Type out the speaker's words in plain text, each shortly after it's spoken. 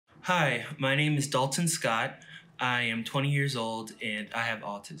Hi, my name is Dalton Scott. I am 20 years old and I have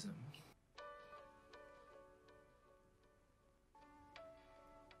autism.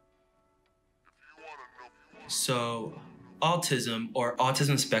 So, autism or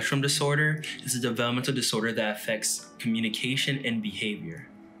autism spectrum disorder is a developmental disorder that affects communication and behavior.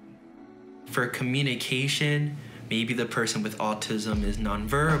 For communication, maybe the person with autism is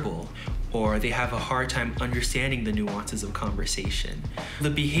nonverbal, or they have a hard time understanding the nuances of conversation. The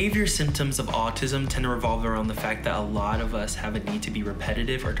behavior symptoms of autism tend to revolve around the fact that a lot of us have a need to be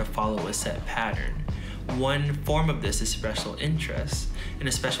repetitive or to follow a set pattern. One form of this is special interest, and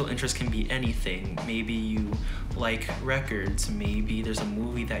a special interest can be anything. Maybe you like records, maybe there's a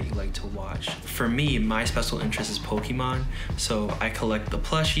movie that you like to watch. For me, my special interest is Pokemon, so I collect the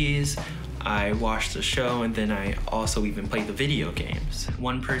plushies, I watch the show, and then I also even play the video games.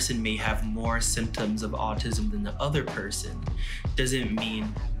 One person may have more symptoms of autism than the other person. Doesn't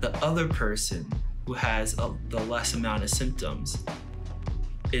mean the other person who has the less amount of symptoms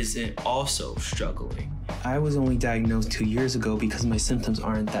isn't also struggling. I was only diagnosed 2 years ago because my symptoms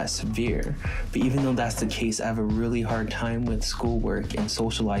aren't that severe. But even though that's the case, I have a really hard time with schoolwork and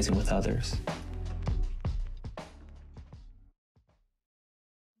socializing with others.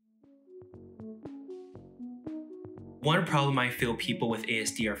 One problem I feel people with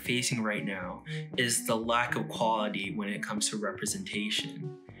ASD are facing right now is the lack of quality when it comes to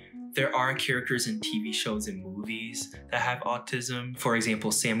representation. There are characters in TV shows and movies that have autism. For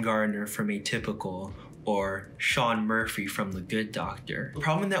example, Sam Gardner from Atypical or Sean Murphy from The Good Doctor. The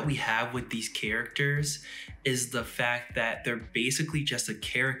problem that we have with these characters is the fact that they're basically just a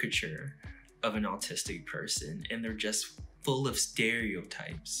caricature of an autistic person, and they're just full of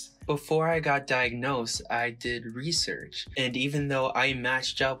stereotypes. Before I got diagnosed, I did research, and even though I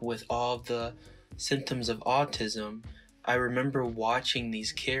matched up with all the symptoms of autism, I remember watching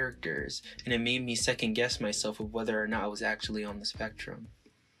these characters, and it made me second guess myself of whether or not I was actually on the spectrum.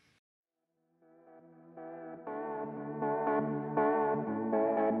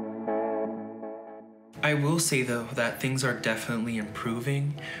 I will say though that things are definitely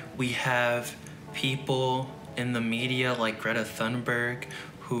improving. We have people in the media like Greta Thunberg,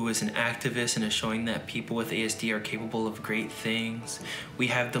 who is an activist and is showing that people with ASD are capable of great things. We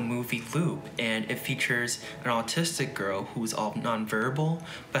have the movie Loop, and it features an autistic girl who's all nonverbal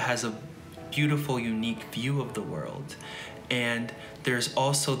but has a beautiful, unique view of the world. And there's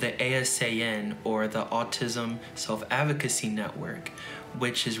also the ASAN, or the Autism Self-Advocacy Network,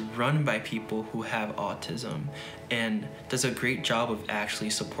 which is run by people who have autism and does a great job of actually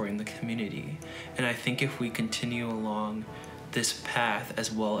supporting the community. And I think if we continue along this path, as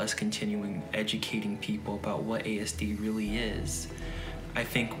well as continuing educating people about what ASD really is, I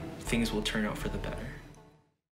think things will turn out for the better.